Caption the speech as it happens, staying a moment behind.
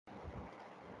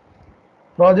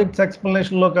Projects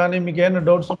ఎక్స్ప్లెనేషన్లో కానీ మీకు ఏమైనా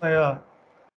డౌట్స్ ఉన్నాయా?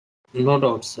 No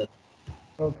doubts sir.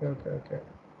 Okay okay okay.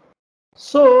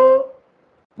 So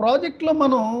ప్రాజెక్ట్లో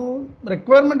మనం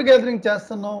రిక్వైర్మెంట్ గ్యాదరింగ్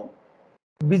చేస్తున్నాం,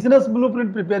 బిజినెస్ బ్లూ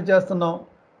ప్రింట్ ప్రిపేర్ చేస్తున్నాం.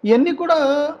 ఇవన్నీ కూడా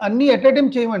అన్నీ ఎట్ ఏ టైం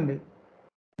చేయమండి.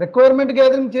 రిక్వైర్మెంట్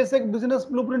గ్యాదరింగ్ చేసే బిజినెస్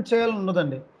బ్లూ ప్రింట్ చేయాలని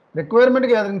ఉండదండి. రిక్వైర్మెంట్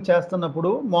గ్యాదరింగ్ చేస్తున్నప్పుడు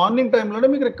మార్నింగ్ టైంలోనే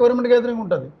మీకు రిక్వైర్మెంట్ గ్యాదరింగ్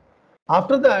ఉంటుంది.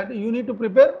 After that you need to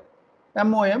prepare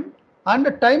MOM and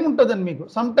time ఉంటుందండి మీకు.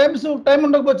 సమ్ టైమ్స్ టైం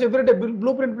ఉండకపోవచ్చు ఎవ్రీడే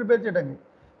బ్లూ ప్రింట్ ప్రిపేర్ చేయడానికి.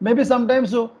 Maybe some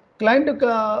times client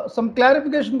some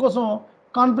clarification కోసం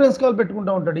కాన్ఫరెన్స్ కాల్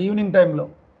పెట్టుకుంటూ ఉంటాడు ఈవినింగ్ టైంలో.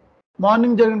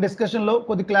 మార్నింగ్ జరిగిన డిస్కషన్లో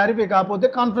కొద్ది క్లారిఫై కాకపోతే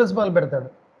కాన్ఫరెన్స్ కాల్ పెడతాడు.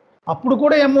 అప్పుడు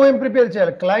కూడా MOM ప్రిపేర్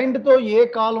చేయాలి. క్లయింట్తో ఏ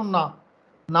కాల్ ఉన్నా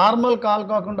నార్మల్ కాల్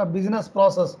కాకుండా బిజినెస్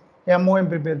ప్రాసెస్ MOM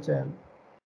ప్రిపేర్ చేయాలి.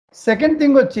 సెకండ్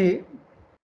థింగ్ వచ్చి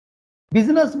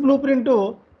business blue print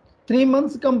 3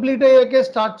 months complete అయ్యాకే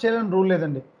start చేయాలని రూల్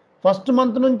లేదండి. ఫస్ట్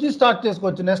మంత్ నుంచి స్టార్ట్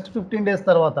చేసుకోవచ్చు. నెక్స్ట్ 15 days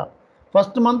తర్వాత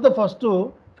ఫస్ట్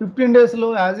 15 daysలో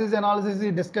యాజ్ ఈజ్ అనాలిసిస్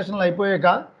డిస్కషన్లు అయిపోయాక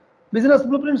బిజినెస్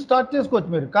బ్లూ ప్రింట్ స్టార్ట్ చేసుకోవచ్చు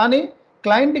మీరు. కానీ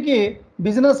క్లయింట్కి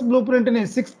business blue ప్రింట్ని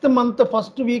 6th month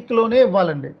first వీక్లోనే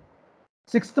ఇవ్వాలండి.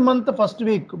 6th month first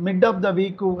week, mid of the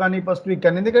week కానీ ఫస్ట్ వీక్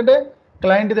కానీ. ఎందుకంటే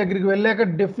క్లయింట్ దగ్గరికి వెళ్ళాక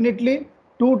definitely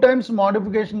 2 times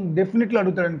modification definitely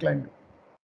అడుగుతాడండి client.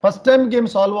 First టైంకి ఏం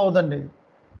సాల్వ్ అవుదండి.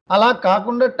 అలా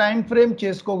కాకుండా టైం ఫ్రేమ్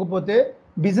చేసుకోకపోతే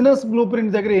బిజినెస్ బ్లూ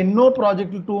ప్రింట్ దగ్గర ఎన్నో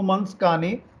ప్రాజెక్టులు 2 months కానీ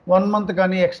 1 month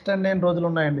కానీ ఎక్స్టెండ్ అయిన రోజులు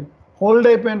ఉన్నాయండి, హోల్డ్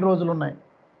అయిపోయిన రోజులు ఉన్నాయి.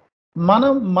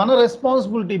 మన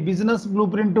responsibility business blue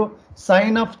print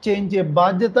sign of చేయించే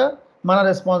బాధ్యత మన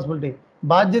రెస్పాన్సిబిలిటీ.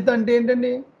 బాధ్యత అంటే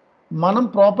ఏంటండి, మనం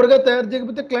ప్రాపర్గా తయారు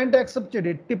చేయకపోతే క్లయింట్ యాక్సెప్ట్ చేయడు,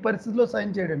 ఎట్టి పరిస్థితుల్లో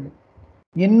సైన్ చేయడండి.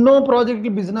 ఎన్నో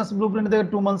ప్రాజెక్టులు బిజినెస్ బ్లూ ప్రింట్ దగ్గర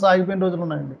 2 months ఆగిపోయిన రోజులు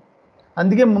ఉన్నాయండి.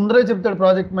 అందుకే ముందరే చెప్తాడు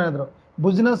project manager,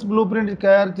 business blue print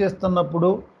తయారు చేస్తున్నప్పుడు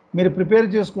మీరు ప్రిపేర్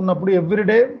చేసుకున్నప్పుడు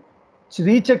ఎవ్రీడే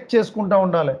రీచెక్ చేసుకుంటూ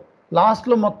ఉండాలి.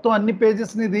 లాస్ట్లో మొత్తం అన్ని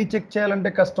పేజెస్ని రీచెక్ చేయాలంటే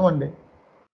కష్టం అండి.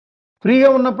 ఫ్రీగా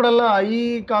ఉన్నప్పుడల్లా అవి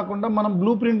కాకుండా మనం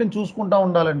బ్లూ ప్రింట్ని చూసుకుంటూ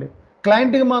ఉండాలండి.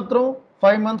 క్లయింట్కి మాత్రం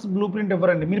 5 months బ్లూ ప్రింట్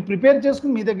ఇవ్వరండి, మీరు ప్రిపేర్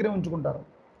చేసుకుని మీ దగ్గరే ఉంచుకుంటారు.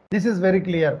 This is very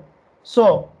clear. So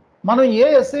మనం ఏ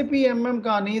SAP MM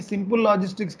కానీ సింపుల్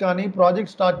లాజిస్టిక్స్ కానీ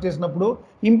ప్రాజెక్ట్ స్టార్ట్ చేసినప్పుడు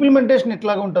ఇంప్లిమెంటేషన్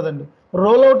ఇట్లాగా ఉంటుందండి,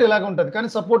 రోల్ అవుట్ ఇలాగ ఉంటుంది, కానీ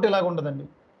సపోర్ట్ ఇలాగ ఉంటుందండి.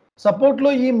 సపోర్ట్లో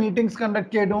ఈ మీటింగ్స్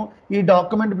కండక్ట్ చేయడం, ఈ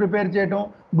డాక్యుమెంట్ ప్రిపేర్ చేయడం,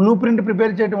 బ్లూ ప్రింట్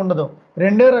ప్రిపేర్ చేయడం ఉండదు.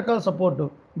 2 రకాల సపోర్టు.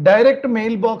 డైరెక్ట్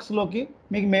మెయిల్ బాక్స్లోకి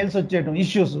మీకు మెయిల్స్ వచ్చేయడం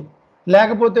ఇష్యూస్,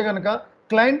 లేకపోతే కనుక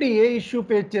క్లయింట్ ఏ ఇష్యూ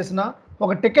ఫేస్ చేసినా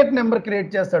ఒక టికెట్ నెంబర్ క్రియేట్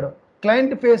చేస్తాడు.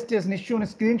 క్లయింట్ ఫేస్ చేసిన ఇష్యూని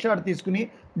స్క్రీన్ షాట్ తీసుకుని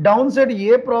డౌన్ సైడ్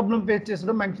ఏ ప్రాబ్లం ఫేస్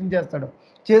చేసాడో మెన్షన్ చేస్తాడు.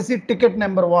 చేసి ticket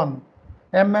number 1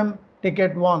 MM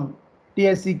ticket 1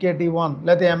 TSCKT1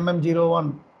 లేకపోతే MM01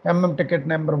 MM టికెట్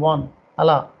నెంబర్ 1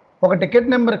 అలా ఒక టికెట్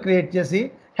నెంబర్ క్రియేట్ చేసి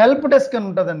హెల్ప్ డెస్క్ అని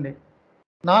ఉంటుందండి.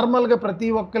 నార్మల్గా ప్రతి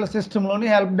ఒక్కరి సిస్టంలోని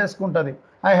హెల్ప్ డెస్క్ ఉంటుంది.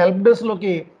 ఆ హెల్ప్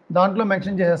డెస్క్లోకి దాంట్లో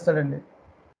మెన్షన్ చేసేస్తాడండి.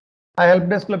 ఆ హెల్ప్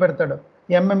డెస్క్లో పెడతాడు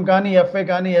MM కానీ FI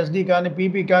కానీ SD కానీ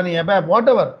PP కానీ ABAP what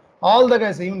ever all the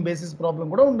guys. Even basis problem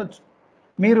కూడా ఉండొచ్చు.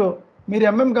 మీరు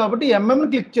MM కాబట్టి MMని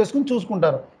క్లిక్ చేసుకుని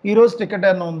చూసుకుంటారు ఈరోజు టికెట్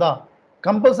ఏమైనా ఉందా.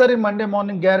 కంపల్సరీ మండే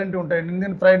మార్నింగ్ గ్యారంటీ ఉంటాయి.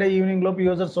 ఎందుకంటే ఫ్రైడే ఈవినింగ్ లోపు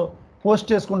యూజర్స్ పోస్ట్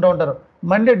చేసుకుంటూ ఉంటారు.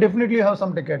 Monday definitely have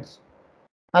some tickets.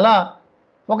 అలా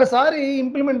ఒకసారి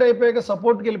ఇంప్లిమెంట్ అయిపోయాక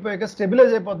సపోర్ట్కి వెళ్ళిపోయాక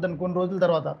స్టెబిలైజ్ అయిపోద్దండి. కొన్ని రోజుల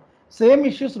తర్వాత సేమ్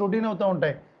ఇష్యూస్ రొటీన్ అవుతూ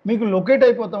ఉంటాయి, మీకు లొకేట్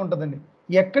అయిపోతూ ఉంటుందండి.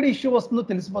 ఎక్కడ ఇష్యూ వస్తుందో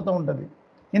తెలిసిపోతూ ఉంటుంది.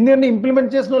 ఎందుకంటే ఇంప్లిమెంట్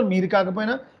చేసిన వాళ్ళు మీరు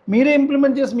కాకపోయినా మీరే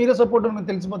ఇంప్లిమెంట్ చేసి మీరే సపోర్ట్ అని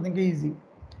తెలిసిపోతుంది. ఇంకా ఈజీ,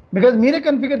 బికాజ్ మీరే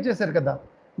కన్ఫిగర్ చేశారు కదా.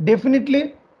 Definitely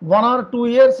 1 or 2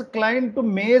 years client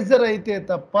major అయితే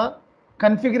తప్ప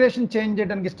కన్ఫిగరేషన్ చేంజ్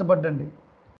చేయడానికి ఇష్టపడ్డండి.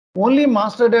 ఓన్లీ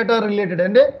మాస్టర్ డేటా రిలేటెడ్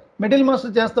అంటే మెటీరియల్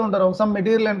మాస్టర్ చేస్తూ ఉంటారు, సమ్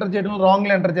మెటీరియల్ ఎంటర్ చేయడం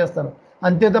రాంగ్లో ఎంటర్ చేస్తారు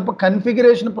అంతే తప్ప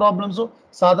కన్ఫిగరేషన్ ప్రాబ్లమ్స్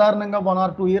సాధారణంగా 1 or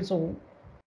 2 years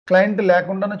క్లయింట్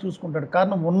లేకుండానే చూసుకుంటాడు.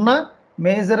 కారణం ఉన్న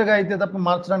మేజర్గా అయితే తప్ప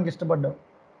మార్చడానికి ఇష్టపడ్డాం.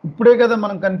 ఇప్పుడే కదా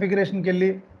మనం కన్ఫిగరేషన్కి వెళ్ళి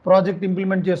ప్రాజెక్ట్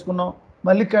ఇంప్లిమెంట్ చేసుకున్నాం,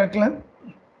 మళ్ళీ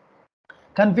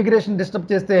కన్ఫిగరేషన్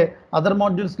డిస్టర్బ్ చేస్తే అదర్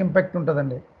మాడ్యూల్స్కి ఇంపాక్ట్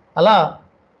ఉంటుందండి. అలా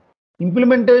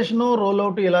ఇంప్లిమెంటేషను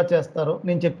రోల్అవుట్ ఇలా చేస్తారు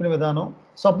నేను చెప్పిన విధానం.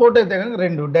 సపోర్ట్ అయితే కనుక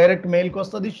 2 డైరెక్ట్ మెయిల్కి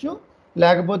వస్తుంది ఇష్యూ,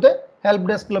 లేకపోతే హెల్ప్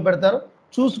డెస్క్లో పెడతారు.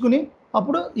 చూసుకుని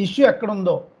అప్పుడు ఇష్యూ ఎక్కడ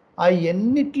ఉందో ఆ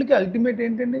ఎన్నిటికి అల్టిమేట్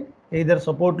ఏంటండి, ఎయిదర్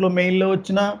సపోర్ట్లో మెయిల్లో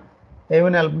వచ్చినా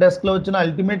ఏమైనా హెల్ప్ డెస్క్లో వచ్చినా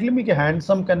అల్టిమేట్లీ మీకు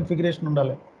హ్యాండ్సమ్ కన్ఫిగరేషన్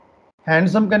ఉండాలి.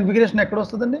 హ్యాండ్సమ్ కన్ఫిగరేషన్ ఎక్కడ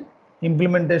వస్తుందండి,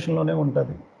 ఇంప్లిమెంటేషన్లోనే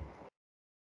ఉంటుంది.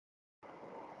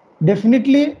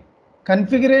 డెఫినెట్లీ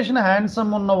కన్ఫిగరేషన్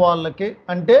హ్యాండ్సమ్ ఉన్న వాళ్ళకి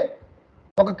అంటే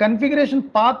ఒక కన్ఫిగరేషన్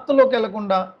పాత్లోకి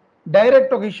వెళ్లకుండా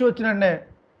డైరెక్ట్ ఒక ఇష్యూ వచ్చినంటే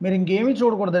మీరు ఇంకేమీ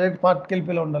చూడకూడదు, డైరెక్ట్ పార్ట్కి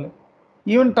వెళ్ళిపోయి ఉండాలి.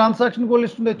 ఈవెన్ ట్రాన్సాక్షన్ కోడ్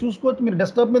లిస్ట్ ఉంటే చూసుకోవచ్చు, మీరు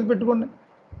డెస్క్టాప్ మీద పెట్టుకోండి.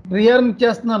 టీఆర్ఎన్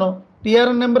ఇచ్చేస్తున్నాను,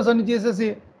 టీఆర్ఎన్ నెంబర్స్ అన్ని చేసేసి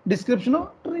డిస్క్రిప్షను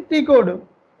టీ కోడ్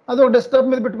అది ఒక డెస్క్టాప్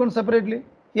మీద పెట్టుకోండి సెపరేట్లీ.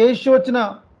 ఏ ఇష్యూ వచ్చినా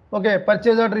okay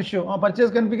purchase order issue purchase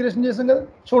configuration చేసాం కదా,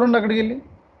 చూడండి అక్కడికి వెళ్ళి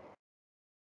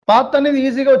పాత్ అనేది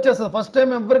ఈజీగా వచ్చేస్తుంది. ఫస్ట్ టైం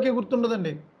ఎవరికి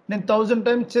గుర్తుండదండి. నేను 1000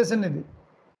 టైమ్స్ చేశాను ఇది,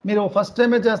 మీరు ఫస్ట్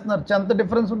టైమే చేస్తున్నారు, ఎంత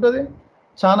డిఫరెన్స్ ఉంటుంది.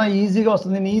 చాలా ఈజీగా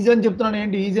వస్తుంది. నేను ఈజీ అని చెప్తున్నాను,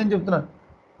 ఏంటి ఈజీ అని చెప్తున్నాను.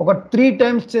 ఒక 3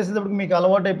 టైమ్స్ చేసేటప్పటికి మీకు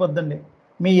అలవాటు అయిపోద్దండి.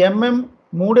 మీ ఎంఎం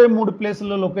 3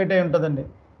 ప్లేసుల్లో లొకేట్ అయి ఉంటుందండి.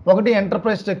 ఒకటి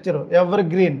ఎంటర్ప్రైజ్ స్ట్రక్చర్ ఎవర్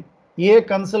గ్రీన్, ఏ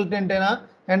కన్సల్టెంట్ అయినా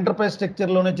ఎంటర్ప్రైజ్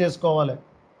స్ట్రక్చర్లోనే చేసుకోవాలి.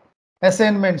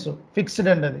 అసైన్మెంట్స్ ఫిక్స్డ్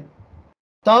అండి అది.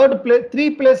 3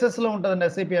 ప్లేసెస్లో ఉంటుందండి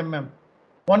SIP MM.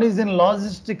 One is in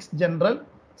logistics general,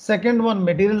 second one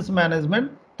materials management,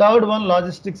 third one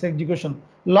logistics execution.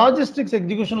 Logistics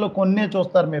ఎగ్జిక్యూషన్లో కొన్నే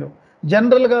చూస్తారు మీరు.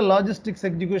 జనరల్గా లాజిస్టిక్స్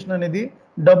ఎగ్జిక్యూషన్ అనేది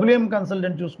డబ్ల్యూఎం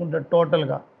కన్సల్టెంట్ చూసుకుంటారు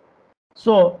టోటల్గా.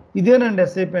 సో ఇదేనండి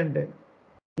ఎస్ఐపి అంటే.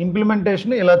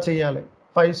 ఇంప్లిమెంటేషన్ ఇలా చేయాలి,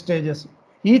 5 స్టేజెస్.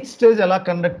 ఈచ్ స్టేజ్ ఎలా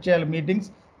కండక్ట్ చేయాలి, మీటింగ్స్,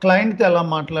 క్లయింట్తో ఎలా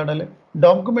మాట్లాడాలి,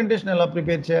 డాక్యుమెంటేషన్ ఎలా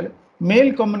ప్రిపేర్ చేయాలి,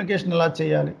 మెయిల్ కమ్యూనికేషన్ ఎలా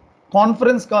చేయాలి,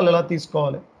 కాన్ఫరెన్స్ కాల్ ఎలా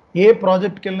తీసుకోవాలి, ఏ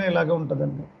ప్రాజెక్ట్కి వెళ్ళినా ఇలాగే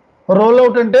ఉంటుందండి. రోల్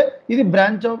అవుట్ అంటే ఇది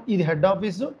ఇది హెడ్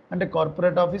ఆఫీసు అంటే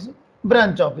corporate office,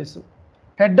 branch office.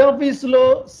 Head ఆఫీసులో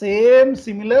సేమ్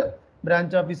సిమిలర్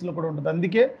బ్రాంచ్ ఆఫీసులో కూడా ఉంటుంది.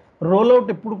 అందుకే రోల్ అవుట్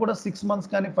ఎప్పుడు కూడా 6 మంత్స్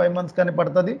కానీ 5 మంత్స్ కానీ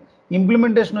పడుతుంది.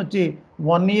 ఇంప్లిమెంటేషన్ వచ్చి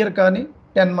 1 ఇయర్ కానీ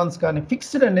 10 మంత్స్ కానీ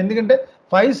ఫిక్స్డ్ అండి. ఎందుకంటే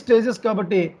 5 స్టేజెస్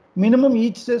కాబట్టి మినిమం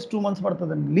ఈచ్ స్టేజ్ 2 మంత్స్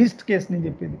పడుతుందండి. లీస్ట్ కేసు నేను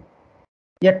చెప్పేది.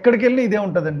 ఎక్కడికి వెళ్ళి ఇదే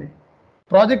ఉంటుందండి.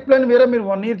 ప్రాజెక్ట్ ప్లాన్ వేరే, మీరు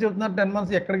 1 ఇయర్ చెప్తున్నారు, 10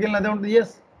 మంత్స్ ఎక్కడికి వెళ్ళిన అదే ఉంటుంది.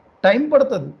 ఎస్, టైం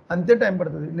పడుతుంది, అంతే టైం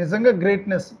పడుతుంది. నిజంగా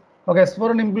గ్రేట్నెస్. ఒక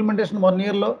S4 ఇంప్లిమెంటేషన్ 1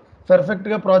 ఇయర్లో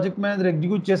పర్ఫెక్ట్గా ప్రాజెక్ట్ మేనేజర్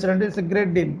ఎగ్జిక్యూట్ చేశాడంటే it's a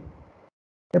great deal.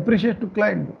 Appreciate to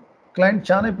client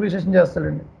చాలా అప్రిషియేషన్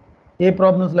చేస్తాడండి, ఏ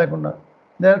ప్రాబ్లమ్స్ లేకుండా.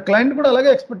 క్లయింట్ కూడా అలాగే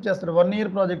ఎక్స్పెక్ట్ చేస్తాడు. 1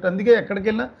 ఇయర్ ప్రాజెక్ట్, అందుకే ఎక్కడికి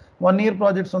వెళ్ళినా 1 ఇయర్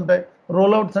ప్రాజెక్ట్స్ ఉంటాయి.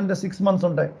 రోల్ అవుట్స్ అంటే 6 మంత్స్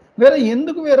ఉంటాయి.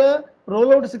 ఎందుకు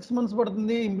రోల్ అవుట్ 6 మంత్స్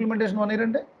పడుతుంది, ఇంప్లిమెంటేషన్ 1 ఇయర్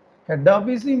అంటే head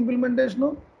office implementation,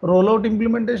 roll out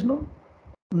implementation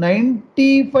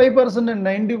 95% అండి,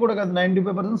 90 కూడా కాదు,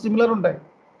 95% సిమిలర్ ఉంటాయి.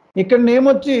 ఇక్కడ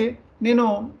నేమొచ్చి నేను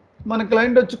మన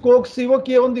క్లయింట్ వచ్చి కోక్ సిఓ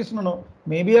K1 తీసుకున్నాను,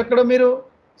 మేబీ అక్కడ మీరు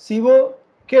సిఓ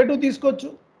K2 తీసుకోవచ్చు.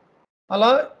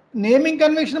 అలా నేమింగ్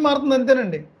కన్వెన్షన్ మారుతుంది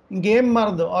అంతేనండి, ఇంకేం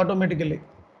మారదు ఆటోమేటికల్లీ.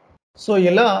 సో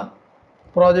ఇలా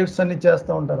ప్రాజెక్ట్స్ అన్ని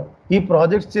చేస్తూ ఉంటారు. ఈ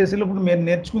ప్రాజెక్ట్స్ చేసేటప్పుడు మీరు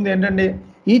నేర్చుకుంది ఏంటండి,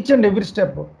 each and every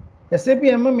step. SAP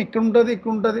MM ఇక్కడ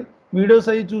ఉంటుంది, వీడియోస్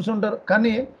అవి చూసి ఉంటారు,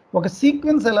 కానీ ఒక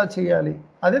సీక్వెన్స్ ఎలా చేయాలి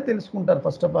అదే తెలుసుకుంటారు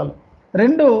ఫస్ట్ ఆఫ్ ఆల్.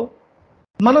 2,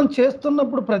 మనం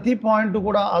చేస్తున్నప్పుడు ప్రతి పాయింట్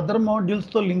కూడా అదర్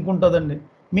మాడ్యూల్స్తో లింక్ ఉంటుందండి.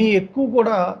 మీ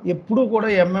ఎప్పుడూ కూడా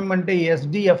ఎంఎం అంటే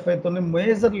SDFIతోనే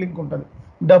మేజర్ లింక్ ఉంటుంది,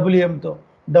 డబ్ల్యూఎంతో.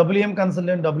 డబ్ల్యూఎం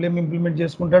కన్సల్టెంట్ డబ్ల్యూఎం ఇంప్లిమెంట్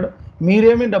చేసుకుంటాడు,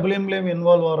 మీరేమీ డబ్ల్యూఎంలో ఏమి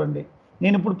ఇన్వాల్వ్ అవ్వరండి.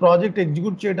 నేను ఇప్పుడు ప్రాజెక్ట్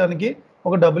ఎగ్జిక్యూట్ చేయడానికి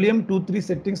ఒక WM 2-3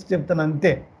 సెట్టింగ్స్ చెప్తాను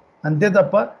అంతే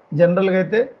తప్ప జనరల్గా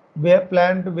అయితే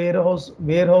ప్లాంట్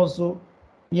వేర్ హౌస్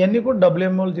ఇవన్నీ కూడా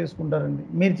WM వాళ్ళు చేసుకుంటారండి,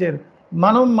 మీరు చేయరు.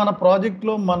 మన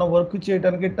ప్రాజెక్ట్లో మన వర్క్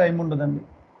చేయడానికి టైం ఉండదండి.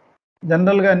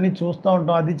 జనరల్గా అన్నీ చూస్తూ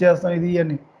ఉంటాం, అది చేస్తాం ఇది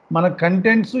అని, మన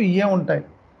కంటెంట్స్ ఇవే ఉంటాయి.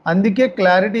 అందుకే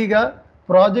క్లారిటీగా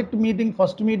ప్రాజెక్ట్ మీటింగ్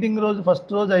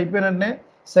ఫస్ట్ రోజు అయిపోయినట్టే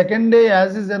second day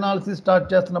as is analysis start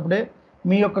చేస్తున్నప్పుడే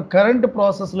మీ యొక్క కరెంట్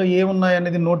ప్రాసెస్లో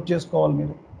ఏమున్నాయనేది నోట్ చేసుకోవాలి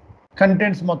మీరు,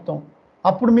 కంటెంట్స్ మొత్తం.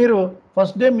 అప్పుడు మీరు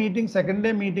first day meeting second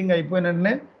day meeting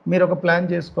అయిపోయినట్టే మీరు ఒక ప్లాన్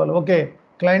చేసుకోవాలి. ఓకే,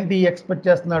 క్లయింట్ ఎక్స్పెక్ట్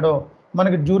చేస్తున్నాడో,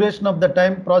 మనకి duration of the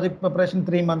time project preparation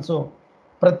 3 months,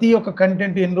 ప్రతి ఒక్క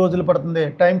కంటెంట్ ఎన్ని రోజులు పడుతుంది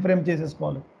టైం ఫ్రేమ్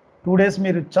చేసేసుకోవాలి. 2 డేస్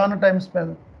మీరు చాలా టైం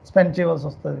స్పెండ్ చేయవలసి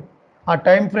వస్తుంది. ఆ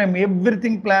టైం ఫ్రేమ్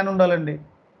ఎవ్రీథింగ్ ప్లాన్ ఉండాలండి.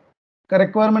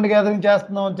 రిక్వైర్మెంట్ గ్యాదరింగ్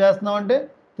చేస్తున్నాం అంటే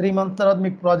 3 మంత్స్ తర్వాత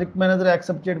మీకు ప్రాజెక్ట్ మేనేజర్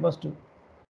యాక్సెప్ట్ చేయడం ఫస్ట్,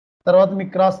 తర్వాత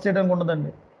మీకు క్రాస్ చేయడానికి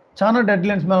ఉండదండి. చాలా డెడ్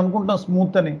లైన్స్ మనం అనుకుంటాం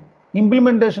స్మూత్ అని,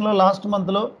 ఇంప్లిమెంటేషన్లో లాస్ట్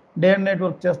మంత్లో డే అండ్ నైట్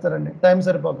వర్క్ చేస్తారండి, టైం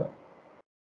సరిపోక.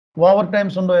 ఓవర్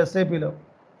టైమ్స్ ఉండవు ఎస్ఐపిలో.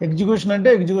 ఎగ్జిక్యూషన్ అంటే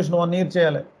ఎగ్జిక్యూషన్ 1 ఇయర్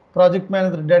చేయాలి. ప్రాజెక్ట్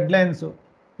మేనేజర్ డెడ్ లైన్స్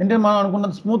అంటే మనం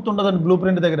అనుకున్నది స్మూత్ ఉండదండి. బ్లూ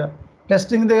ప్రింట్ దగ్గర,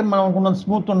 టెస్టింగ్ దగ్గర మనం అనుకున్నది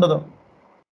స్మూత్ ఉండదు.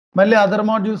 మళ్ళీ అదర్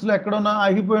మాడ్యూల్స్లో ఎక్కడన్నా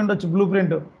ఆగిపోయి ఉండొచ్చు బ్లూ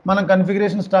ప్రింట్, మనం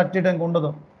కన్ఫిగరేషన్ స్టార్ట్ చేయడానికి ఉండదు.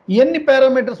 ఇవన్నీ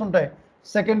పారామీటర్స్ ఉంటాయి.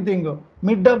 Second thing,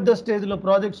 mid of the స్టేజ్లో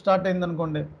ప్రాజెక్ట్ స్టార్ట్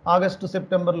అయిందనుకోండి, ఆగస్టు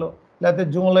సెప్టెంబర్లో, లేకపోతే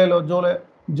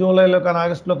జూలైలో కానీ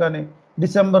ఆగస్టులో కానీ,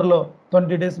 డిసెంబర్లో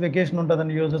 20 డేస్ వెకేషన్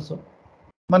ఉంటుందండి యూజర్స్.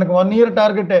 మనకు 1 ఇయర్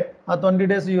టార్గెటే, ఆ 20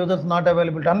 డేస్ యూజర్స్ నాట్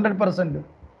అవైలబిలిటీ 100%.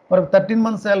 మనకు 13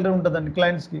 మంత్స్ శాలరీ ఉంటుందండి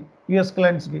క్లయింట్స్కి, US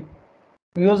క్లయింట్స్కి.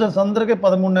 యూజర్స్ అందరికీ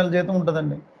 13 నెలల జీతం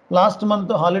ఉంటుందండి. లాస్ట్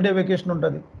మంత్ హాలిడే వెకేషన్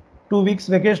ఉంటుంది, 2 వీక్స్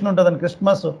వెకేషన్ ఉంటుందండి.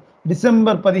 క్రిస్మస్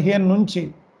డిసెంబర్ 15 నుంచి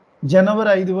జనవరి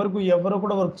 5 వరకు ఎవరు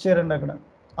కూడా వర్క్ చేయరండి అక్కడ,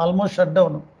 almost shut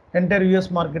down entire US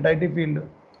market, IT field.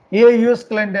 A US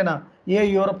client అయినా, ఏ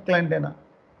యూరప్ క్లయింట్ అయినా.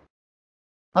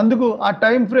 అందుకు ఆ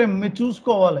టైం ఫ్రేమ్ మీరు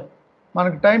చూసుకోవాలి,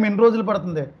 మనకు టైం ఎన్ని రోజులు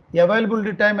పడుతుంది,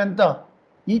 అవైలబిలిటీ టైం ఎంత,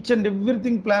 ఈచ్ అండ్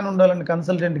ఎవ్రీథింగ్ ప్లాన్ ఉండాలండి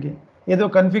కన్సల్టెంట్కి. ఏదో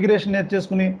కన్ఫిగరేషన్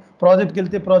నేర్చేసుకుని ప్రాజెక్ట్కి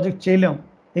వెళ్తే ప్రాజెక్ట్ చేయలేం,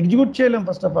 ఎగ్జిక్యూట్ చేయలేం.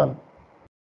 ఫస్ట్ ఆఫ్ ఆల్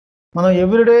మనం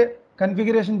ఎవ్రీడే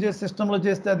కన్ఫిగరేషన్ చేసి సిస్టంలో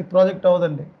చేస్తే అది ప్రాజెక్ట్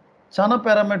అవ్వదండి. చాలా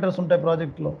పారామీటర్స్ ఉంటాయి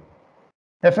ప్రాజెక్ట్లో.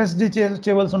 ఎఫ్ఎస్డి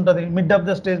చేయవలసి ఉంటుంది మిడ్ ఆఫ్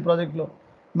ద స్టేజ్ ప్రాజెక్ట్లో.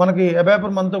 మనకి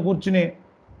అబాపర్ మనతో కూర్చుని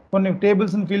కొన్ని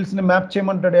టేబుల్స్ని ఫీల్డ్స్ని మ్యాప్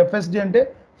చేయమంటాడు. ఎఫ్ఎస్డి అంటే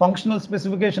functional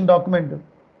specification document.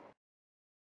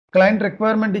 Client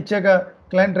requirement ఇచ్చాక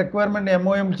క్లయింట్ రిక్వైర్మెంట్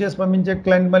ఎంఓఎం చేసి పంపించే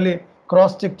క్లయింట్ మళ్ళీ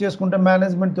క్రాస్ చెక్ చేసుకుంటే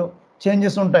మేనేజ్మెంట్తో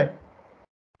చేంజెస్ ఉంటాయి.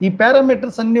 ఈ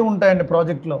పారామీటర్స్ అన్నీ ఉంటాయండి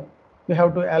ప్రాజెక్ట్లో. You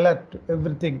have to alert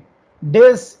everything.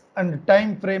 Days and time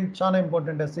frame చాలా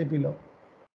ఇంపార్టెంట్ ఎస్ఏపీలో.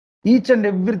 ఈచ్ అండ్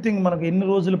ఎవ్రీథింగ్ మనకు ఎన్ని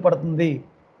రోజులు పడుతుంది.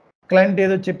 క్లయింట్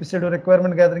ఏదో చెప్పేసాడు,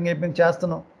 రిక్వైర్మెంట్ గ్యాదరింగ్ అయిపోయింది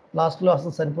చేస్తున్నాం, లాస్ట్లో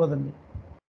అసలు సరిపోదండి.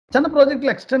 చిన్న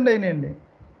ప్రాజెక్టులు ఎక్స్టెండ్ అయినాయండి.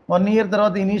 1 year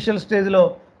తర్వాత ఇనీషియల్ స్టేజ్లో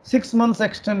 6 months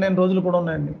ఎక్స్టెండ్ అయిన రోజులు కూడా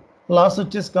ఉన్నాయండి. లాస్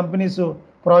వచ్చేసి కంపెనీస్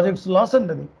ప్రాజెక్ట్స్ లాస్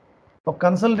అండి. అది ఒక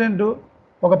కన్సల్టెంట్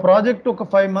ఒక ప్రాజెక్ట్ ఒక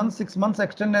 5 months 6 months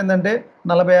ఎక్స్టెండ్ అయిందంటే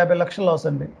 40-50 లక్షలు లాస్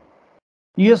అండి.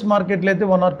 యుఎస్ మార్కెట్లో అయితే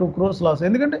 1 or 2 crores లాస్.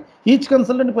 ఎందుకంటే ఈచ్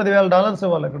కన్సల్టెంట్ $10,000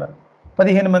 ఇవ్వాలి. అక్కడ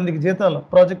 15 మందికి జీతాలు,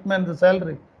 project manager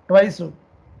salary twice,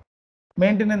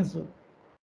 maintenance.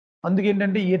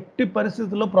 అందుకేంటంటే ఎట్టి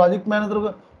పరిస్థితుల్లో project manager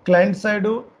client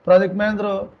side project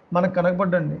manager మనకు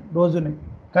కనపడ్డండి రోజుని.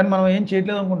 కానీ మనం ఏం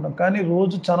చేయట్లేదు అనుకుంటాం, కానీ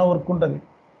రోజు చాలా వర్క్ ఉంటుంది.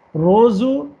 రోజు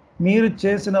మీరు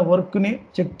చేసిన వర్క్ని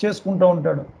చెక్ చేసుకుంటూ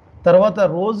ఉంటాడు. తర్వాత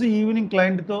రోజు ఈవినింగ్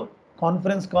క్లయింట్తో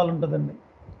కాన్ఫరెన్స్ కాల్ ఉంటుందండి.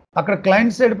 అక్కడ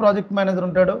క్లయింట్ సైడ్ ప్రాజెక్ట్ మేనేజర్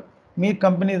ఉంటాడు, మీ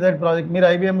కంపెనీ సైడ్ ప్రాజెక్ట్, మీరు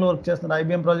ఐబీఎంలో వర్క్ చేస్తున్నారు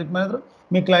ఐబీఎం ప్రాజెక్ట్ మేనేజర్,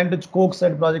 మీ క్లయింట్ వచ్చి కోక్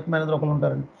సైడ్ ప్రాజెక్ట్ మేనేజర్ ఒకరు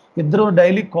ఉంటారండి. ఇద్దరు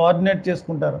డైలీ కోఆర్డినేట్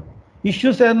చేసుకుంటారు.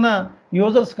 ఇష్యూస్ ఏదైనా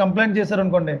యూజర్స్ కంప్లైంట్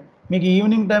చేశారనుకోండి, మీకు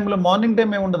ఈవినింగ్ టైంలో, మార్నింగ్ టైం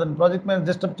ఏమి ఉండదండి ప్రాజెక్ట్ మేనేజర్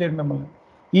డిస్టర్బ్ చేయడం మిమ్మల్ని.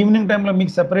 ఈవినింగ్ టైంలో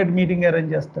మీకు సెపరేట్ మీటింగ్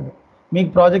అరేంజ్ చేస్తాడు. మీకు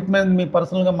ప్రాజెక్ట్ మేనేజర్ మీకు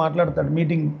పర్సనల్గా మాట్లాడతాడు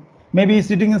meeting. Maybe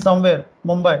sitting in somewhere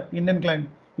Mumbai, Indian client,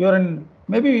 your in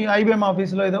maybe IBM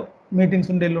ఆఫీస్లో ఏదో మీటింగ్స్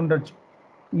ఉండి వెళ్ళి ఉండొచ్చు.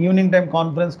 ఈవినింగ్ టైం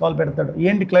కాన్ఫరెన్స్ కాల్ పెడతాడు.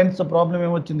 ఏంటి క్లయింట్స్తో ప్రాబ్లం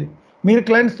ఏమొచ్చింది. మీరు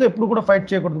క్లయింట్స్తో ఎప్పుడు కూడా ఫైట్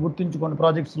చేయకూడదు, గుర్తుంచుకోండి.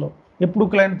 ప్రాజెక్ట్స్లో ఎప్పుడు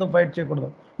క్లయింట్తో ఫైట్ చేయకూడదు.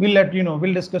 Will let you know,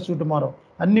 will discuss you tomorrow.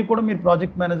 అన్నీ కూడా మీరు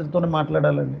ప్రాజెక్ట్ మేనేజర్తోనే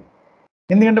మాట్లాడాలండి.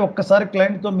 ఎందుకంటే ఒక్కసారి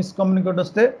క్లయింట్తో మిస్కమ్యూనికేట్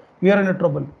వస్తే you're in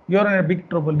trouble, you're in big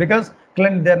trouble. Because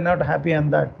client they are not happy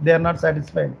and that, they are not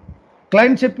satisfied.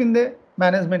 Client చెప్పిందే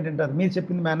management వింటారు, మీరు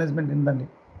చెప్పింది management విందండి.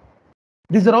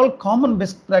 These are all common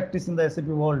best practice in the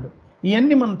SAP world.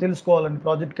 ఇవన్నీ మనం తెలుసుకోవాలండి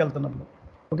ప్రాజెక్ట్కి వెళ్తున్నప్పుడు.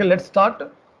 Okay, let's start.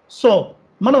 So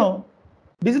మనం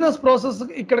business process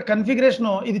ఇక్కడ కన్ఫిగరేషన్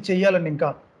ఇది చెయ్యాలండి. ఇంకా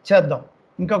చేద్దాం.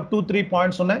 ఇంకా 2-3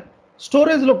 పాయింట్స్ ఉన్నాయి.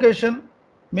 Storage location,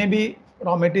 maybe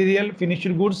raw material,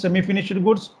 finished goods, semi finished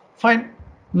goods, fine.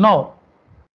 Now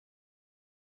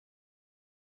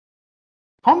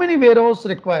how many wear house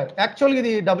require. యాక్చువల్గా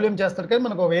ఇది డబ్ల్యూఎం చేస్తారు కానీ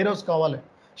మనకు వేర్ హౌస్ కావాలి,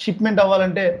 షిప్మెంట్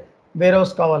అవ్వాలంటే వేర్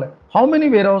హౌస్ కావాలి. How many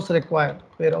wear house require,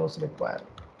 wear house require.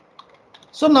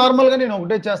 So నార్మల్గా నేను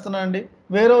ఒకటే చేస్తున్నానండి.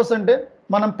 వేర్ హౌస్ అంటే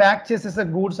మనం ప్యాక్ చేసేసే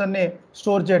గూడ్స్ అన్ని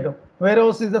స్టోర్ చేయడం. Wear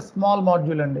house is the small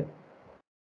module అండి.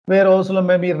 వేర్ హౌస్లో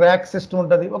మేబీ ర్యాక్ సిస్టమ్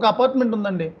ఉంటుంది. ఒక అపార్ట్మెంట్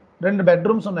ఉందండి, 2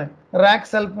 bedrooms ఉన్నాయి, ర్యాక్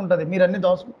సెల్ఫ్ ఉంటుంది, మీరు అన్ని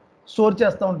స్టోర్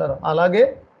చేస్తూ ఉంటారు. అలాగే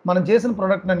మనం చేసిన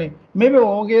ప్రోడక్ట్ అని మేబీ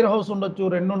ఒక వేర్ హౌస్ ఉండొచ్చు,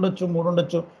 2 ఉండొచ్చు, 3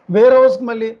 ఉండొచ్చు. వేర్ హౌస్కి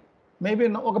మళ్ళీ మేబీ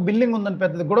ఒక బిల్డింగ్ ఉందని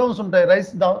పెద్దది, గుడౌన్స్ ఉంటాయి,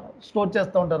 రైస్ స్టోర్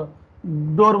చేస్తూ ఉంటారు.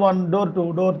 door 1, door 2,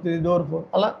 door 3, door 4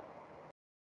 అలా.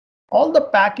 All the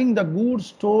packing the goods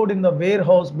stored in the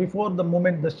warehouse before the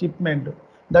moment the shipment,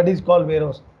 that is called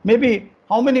warehouse. Maybe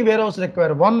how many warehouse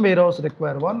require? One warehouse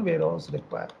require, one warehouse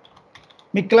require.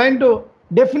 Me client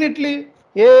definitely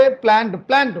A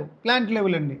plant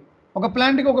level అండి. ఒక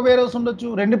ప్లాంట్కి ఒక wear house ఉండొచ్చు,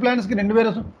 2 ప్లాంట్స్కి 2 wear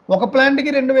house, ఒక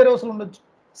ప్లాంట్కి 2 wear హౌస్లు ఉండొచ్చు,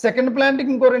 second ప్లాంట్కి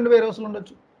ఇంకో 2 వేర్ హౌస్లు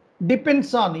ఉండొచ్చు.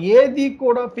 డిపెండ్స్ ఆన్, ఏది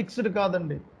కూడా ఫిక్స్డ్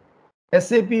కాదండి.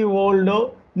 ఎస్ఏపీ వరల్డ్లో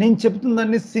నేను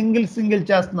చెప్తుందన్నీ సింగిల్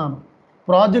చేస్తున్నాను.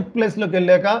 ప్రాజెక్ట్ ప్లేస్లోకి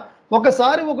వెళ్ళాక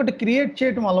ఒకసారి ఒకటి క్రియేట్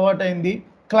చేయటం అలవాటైంది.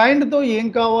 క్లయింట్తో ఏం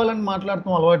కావాలని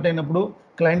మాట్లాడటం అలవాటైనప్పుడు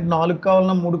క్లయింట్ 4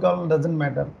 కావాలన్నా 3 కావాలన్నా డజంట్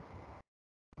మ్యాటర్.